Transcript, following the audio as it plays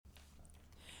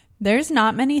There's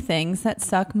not many things that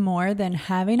suck more than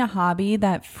having a hobby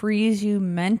that frees you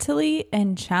mentally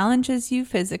and challenges you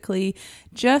physically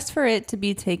just for it to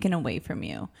be taken away from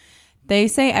you. They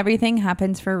say everything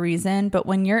happens for a reason, but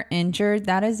when you're injured,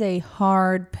 that is a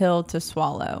hard pill to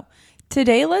swallow.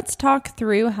 Today, let's talk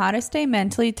through how to stay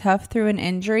mentally tough through an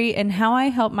injury and how I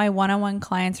help my one-on-one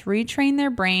clients retrain their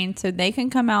brain so they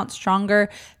can come out stronger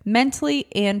mentally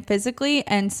and physically,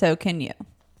 and so can you.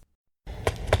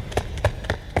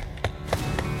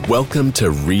 Welcome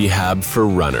to Rehab for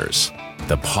Runners,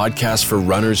 the podcast for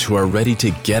runners who are ready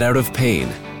to get out of pain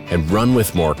and run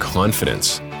with more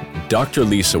confidence. Dr.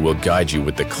 Lisa will guide you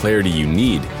with the clarity you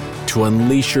need to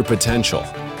unleash your potential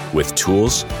with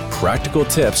tools, practical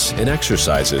tips, and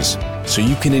exercises so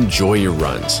you can enjoy your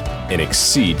runs and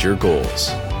exceed your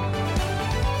goals.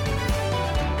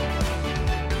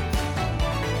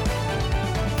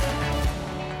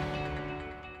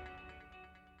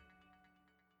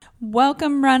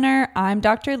 Welcome, runner. I'm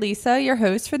Dr. Lisa, your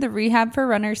host for the Rehab for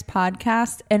Runners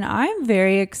podcast, and I'm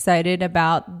very excited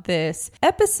about this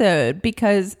episode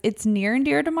because it's near and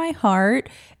dear to my heart,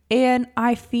 and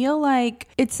I feel like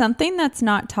it's something that's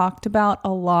not talked about a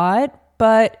lot,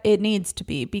 but it needs to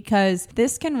be because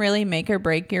this can really make or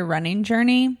break your running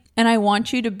journey. And I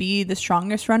want you to be the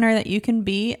strongest runner that you can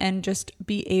be and just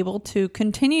be able to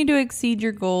continue to exceed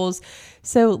your goals.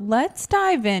 So let's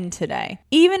dive in today.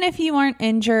 Even if you aren't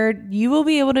injured, you will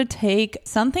be able to take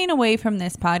something away from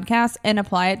this podcast and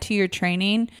apply it to your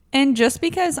training. And just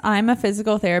because I'm a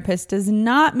physical therapist does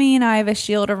not mean I have a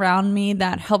shield around me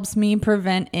that helps me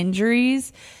prevent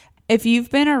injuries. If you've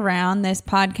been around this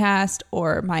podcast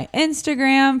or my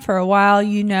Instagram for a while,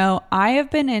 you know I have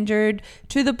been injured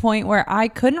to the point where I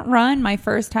couldn't run my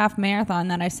first half marathon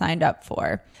that I signed up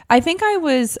for. I think I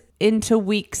was into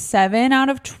week 7 out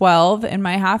of 12 in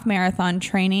my half marathon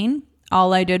training.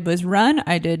 All I did was run.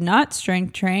 I did not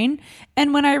strength train.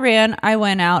 And when I ran, I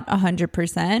went out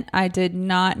 100%. I did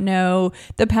not know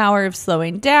the power of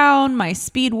slowing down. My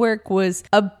speed work was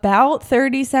about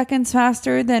 30 seconds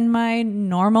faster than my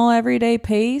normal everyday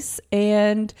pace.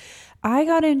 And I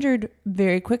got injured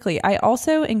very quickly. I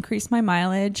also increased my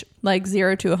mileage like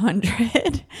 0 to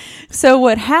 100. So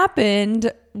what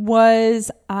happened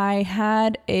was I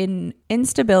had an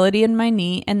instability in my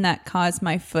knee, and that caused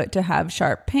my foot to have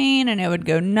sharp pain, and it would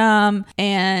go numb,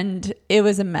 and it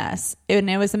was a mess. And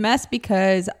it was a mess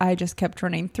because I just kept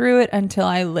running through it until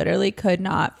I literally could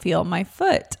not feel my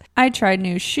foot. I tried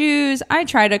new shoes. I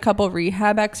tried a couple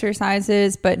rehab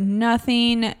exercises, but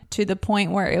nothing to the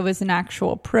point where it was an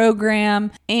actual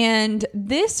program. And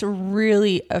this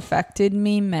really affected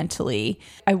me mentally.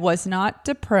 I was not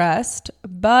depressed,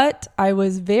 but I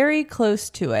was very close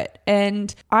to it.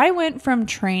 And I went from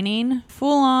training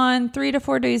full on 3 to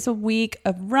 4 days a week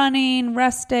of running,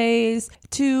 rest days,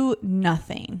 to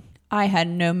nothing. I had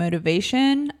no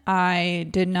motivation. I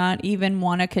did not even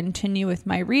want to continue with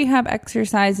my rehab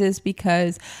exercises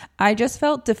because I just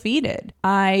felt defeated.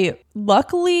 I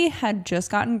luckily had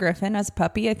just gotten Griffin as a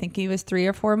puppy. I think he was 3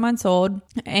 or 4 months old.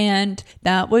 And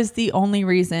that was the only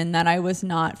reason that I was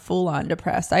not full on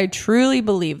depressed. I truly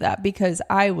believe that because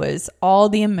I was all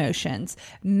the emotions,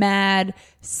 mad,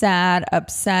 sad,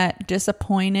 upset,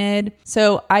 disappointed.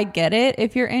 So I get it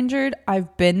if you're injured.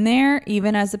 I've been there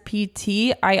even as a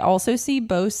PT. I also see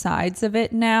both sides of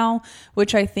it now,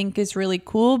 which I think is really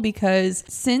cool because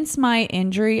since my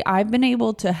injury, I've been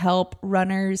able to help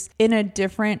runners in a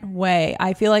different way.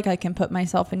 I feel like I can put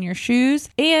myself in your shoes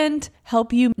and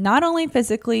help you not only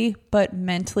physically, but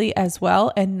mentally as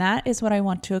well. And that is what I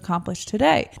want to accomplish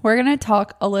today. We're going to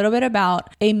talk a little bit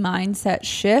about a mindset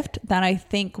shift that I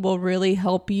think will really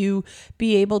help you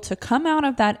be able to come out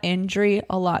of that injury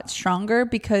a lot stronger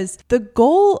because the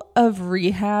goal of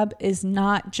rehab is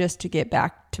not just to get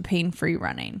back to pain-free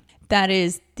running. That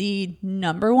is the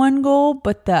number one goal,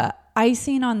 but the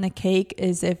icing on the cake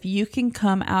is if you can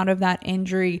come out of that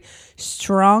injury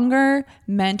stronger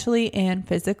mentally and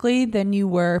physically than you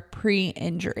were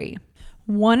pre-injury.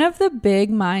 One of the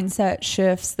big mindset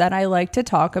shifts that I like to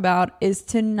talk about is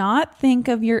to not think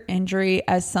of your injury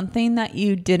as something that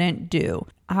you didn't do.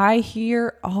 I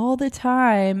hear all the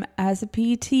time as a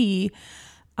PT,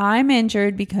 I'm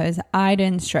injured because I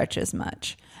didn't stretch as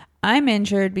much. I'm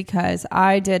injured because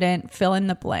I didn't fill in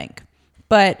the blank.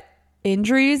 But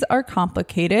injuries are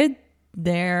complicated.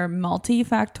 They're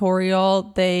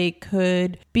multifactorial. They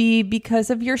could be because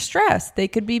of your stress. They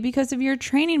could be because of your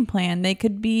training plan. They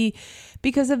could be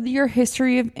because of your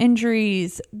history of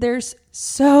injuries. There's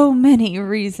so many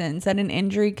reasons that an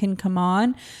injury can come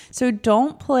on. So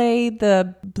don't play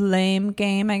the blame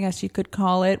game, I guess you could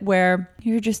call it, where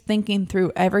you're just thinking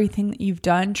through everything that you've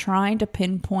done, trying to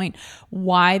pinpoint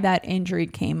why that injury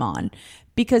came on.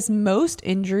 Because most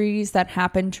injuries that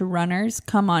happen to runners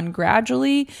come on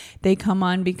gradually. They come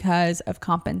on because of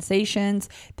compensations.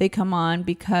 They come on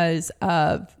because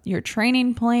of your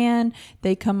training plan.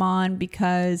 They come on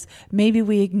because maybe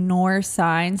we ignore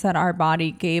signs that our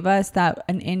body gave us that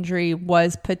an injury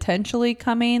was potentially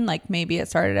coming. Like maybe it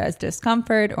started as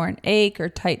discomfort or an ache or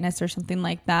tightness or something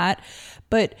like that.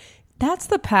 But that's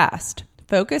the past.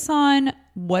 Focus on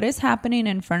what is happening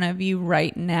in front of you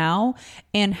right now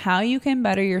and how you can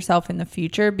better yourself in the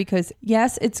future. Because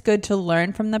yes, it's good to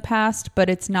learn from the past, but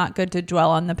it's not good to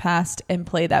dwell on the past and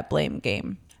play that blame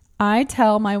game. I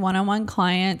tell my one-on-one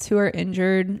clients who are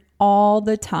injured all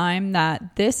the time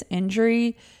that this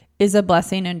injury is a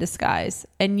blessing in disguise.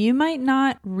 And you might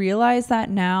not realize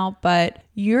that now, but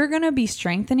you're going to be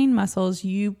strengthening muscles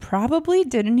you probably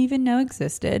didn't even know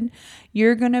existed.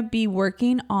 You're going to be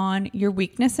working on your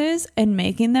weaknesses and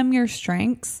making them your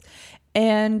strengths.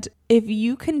 And if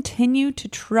you continue to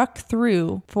truck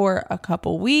through for a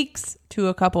couple weeks to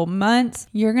a couple months,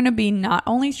 you're going to be not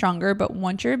only stronger, but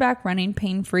once you're back running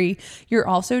pain-free, you're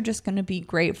also just going to be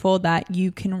grateful that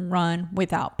you can run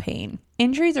without pain.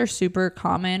 Injuries are super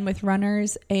common with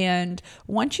runners, and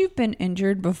once you've been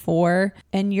injured before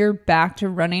and you're back to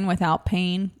running without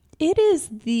pain, it is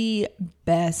the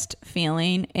best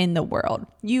feeling in the world.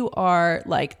 You are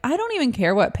like, I don't even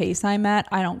care what pace I'm at.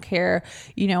 I don't care,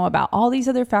 about all these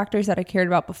other factors that I cared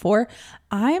about before.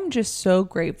 I am just so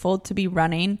grateful to be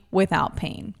running without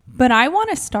pain. But I want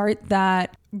to start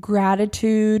that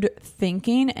gratitude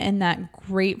thinking and that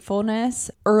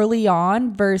gratefulness early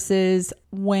on versus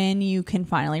when you can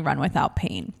finally run without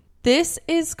pain. This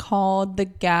is called the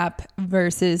gap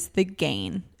versus the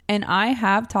gain. And I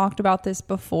have talked about this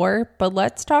before, but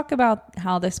let's talk about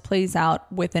how this plays out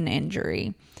with an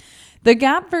injury. The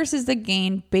gap versus the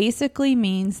gain basically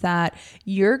means that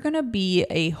you're going to be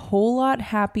a whole lot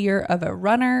happier of a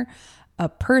runner, a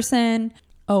person,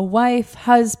 a wife,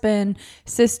 husband,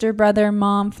 sister, brother,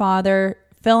 mom, father,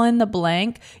 fill in the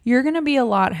blank. You're going to be a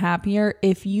lot happier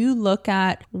if you look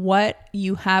at what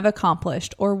you have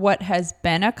accomplished or what has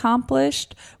been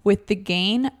accomplished with the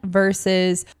gain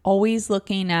versus always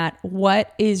looking at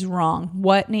what is wrong,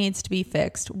 what needs to be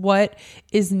fixed, what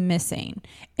is missing.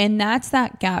 And that's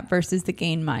that gap versus the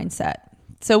gain mindset.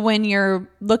 So when you're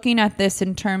looking at this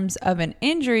in terms of an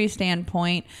injury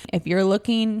standpoint, if you're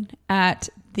looking at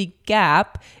the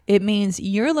gap, it means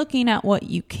you're looking at what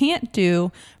you can't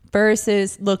do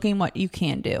versus looking what you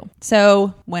can do.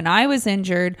 So when I was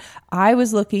injured, I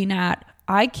was looking at,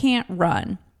 I can't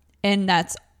run. And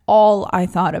that's all I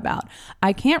thought about.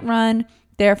 I can't run,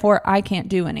 therefore I can't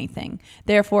do anything.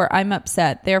 Therefore I'm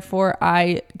upset. Therefore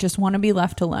I just want to be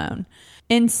left alone.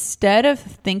 Instead of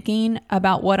thinking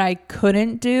about what I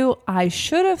couldn't do, I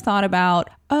should have thought about,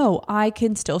 oh, I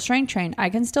can still strength train. I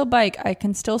can still bike. I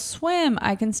can still swim.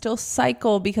 I can still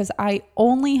cycle because I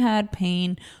only had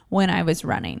pain when I was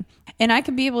running. And I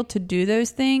could be able to do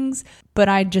those things, but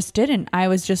I just didn't. I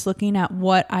was just looking at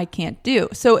what I can't do.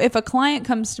 So if a client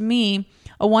comes to me,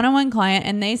 a one-on-one client,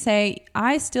 and they say,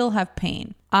 I still have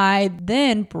pain, I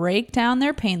then break down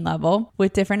their pain level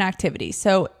with different activities.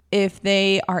 So if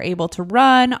they are able to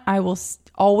run, I will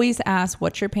always ask,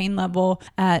 what's your pain level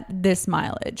at this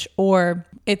mileage? Or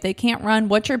if they can't run,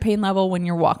 what's your pain level when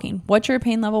you're walking? What's your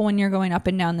pain level when you're going up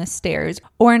and down the stairs?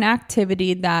 Or an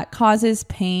activity that causes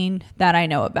pain that I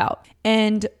know about.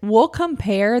 And we'll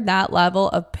compare that level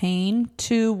of pain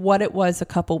to what it was a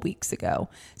couple weeks ago.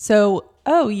 So,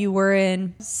 oh, you were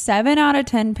in 7 out of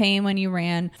 10 pain when you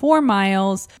ran 4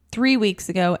 miles 3 weeks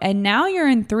ago, and now you're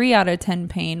in 3 out of 10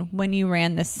 pain when you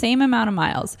ran the same amount of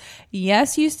miles.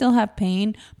 Yes, you still have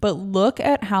pain, but look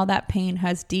at how that pain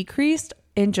has decreased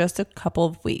in just a couple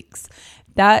of weeks.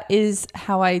 That is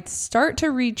how I start to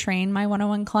retrain my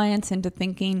one-on-one clients into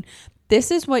thinking,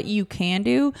 this is what you can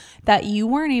do that you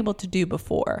weren't able to do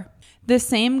before. The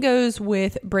same goes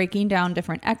with breaking down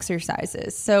different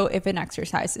exercises. So if an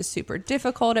exercise is super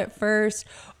difficult at first,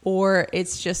 or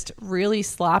it's just really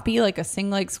sloppy, like a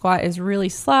single leg squat is really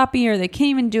sloppy, or they can't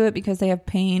even do it because they have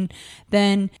pain,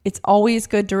 then it's always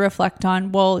good to reflect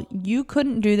on, well, you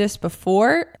couldn't do this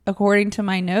before, according to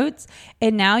my notes,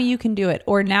 and now you can do it,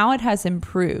 or now it has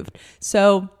improved.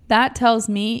 So that tells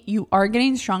me you are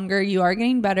getting stronger, you are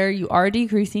getting better, you are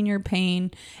decreasing your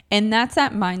pain. And that's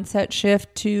that mindset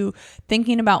shift to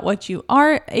thinking about what you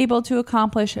are able to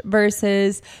accomplish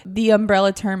versus the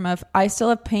umbrella term of, I still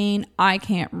have pain, I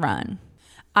can't run.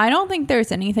 I don't think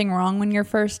there's anything wrong when you're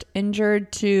first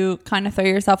injured to kind of throw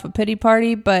yourself a pity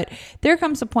party, but there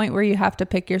comes a point where you have to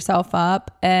pick yourself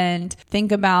up and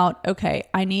think about, okay,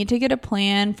 I need to get a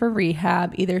plan for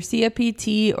rehab, either see a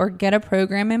PT or get a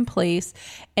program in place.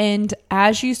 And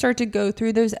as you start to go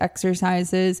through those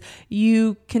exercises,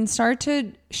 you can start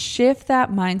to shift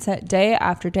that mindset day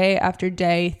after day after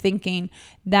day, thinking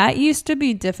that used to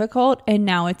be difficult and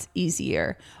now it's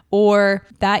easier, or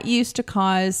that used to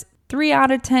cause 3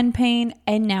 out of 10 pain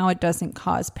and now it doesn't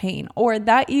cause pain, or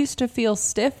that used to feel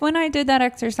stiff when I did that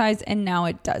exercise and now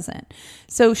it doesn't.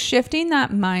 So shifting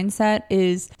that mindset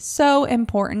is so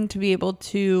important to be able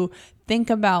to think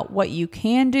about what you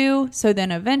can do. So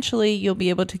then eventually you'll be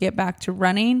able to get back to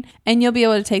running and you'll be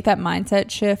able to take that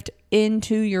mindset shift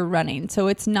into your running. So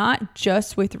it's not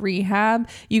just with rehab.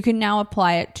 You can now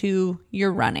apply it to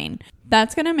your running.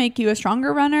 That's going to make you a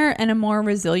stronger runner and a more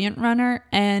resilient runner.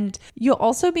 And you'll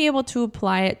also be able to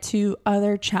apply it to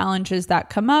other challenges that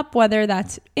come up, whether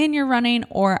that's in your running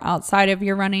or outside of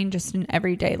your running, just in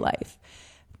everyday life.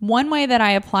 One way that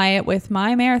I apply it with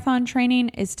my marathon training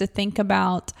is to think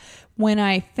about, when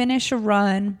I finish a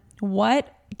run,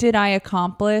 what did I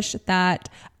accomplish that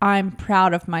I'm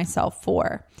proud of myself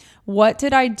for? What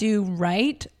did I do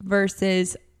right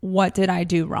versus what did I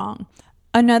do wrong?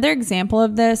 Another example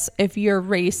of this, if you're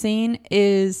racing,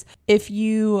 is if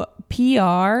you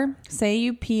PR, say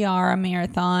you PR a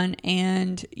marathon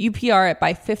and you PR it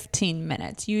by 15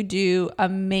 minutes, you do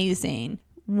amazing.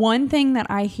 One thing that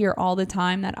I hear all the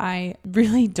time that I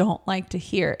really don't like to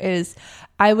hear is,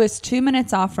 I was 2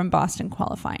 minutes off from Boston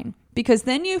qualifying. Because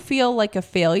then you feel like a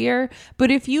failure.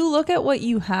 But if you look at what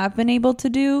you have been able to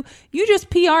do, you just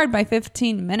PR'd by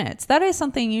 15 minutes. That is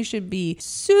something you should be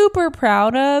super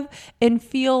proud of and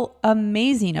feel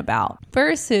amazing about.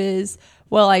 Versus,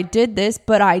 well, I did this,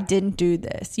 but I didn't do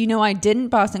this. I didn't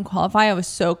Boston qualify. I was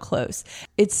so close.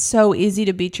 It's so easy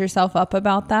to beat yourself up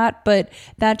about that, but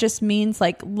that just means,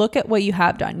 look at what you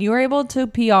have done. You were able to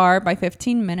PR by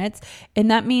 15 minutes, and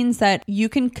that means that you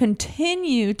can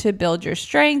continue to build your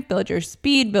strength, build your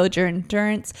speed, build your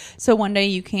endurance, so one day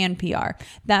you can PR.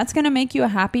 That's going to make you a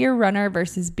happier runner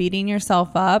versus beating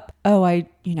yourself up. Oh,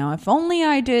 if only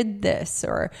I did this,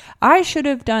 or I should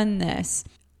have done this.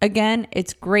 Again,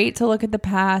 it's great to look at the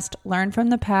past, learn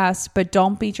from the past, but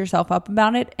don't beat yourself up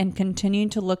about it and continue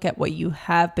to look at what you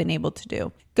have been able to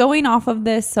do. Going off of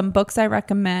this, some books I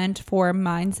recommend for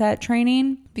mindset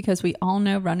training, because we all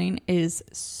know running is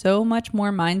so much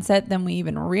more mindset than we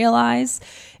even realize,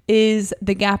 is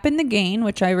The Gap and the Gain,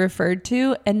 which I referred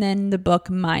to, and then the book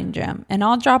Mind Gym. And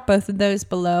I'll drop both of those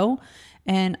below.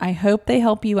 And I hope they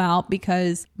help you out,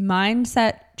 because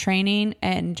mindset training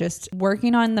and just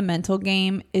working on the mental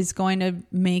game is going to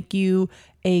make you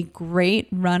a great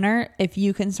runner if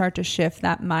you can start to shift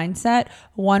that mindset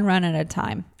one run at a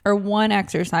time, or one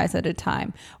exercise at a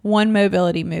time, one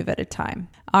mobility move at a time.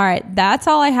 All right, that's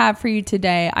all I have for you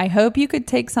today. I hope you could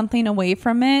take something away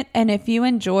from it. And if you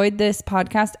enjoyed this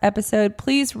podcast episode,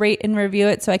 please rate and review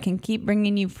it so I can keep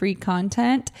bringing you free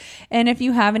content. And if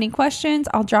you have any questions,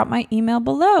 I'll drop my email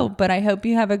below. But I hope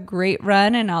you have a great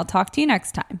run, and I'll talk to you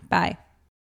next time. Bye.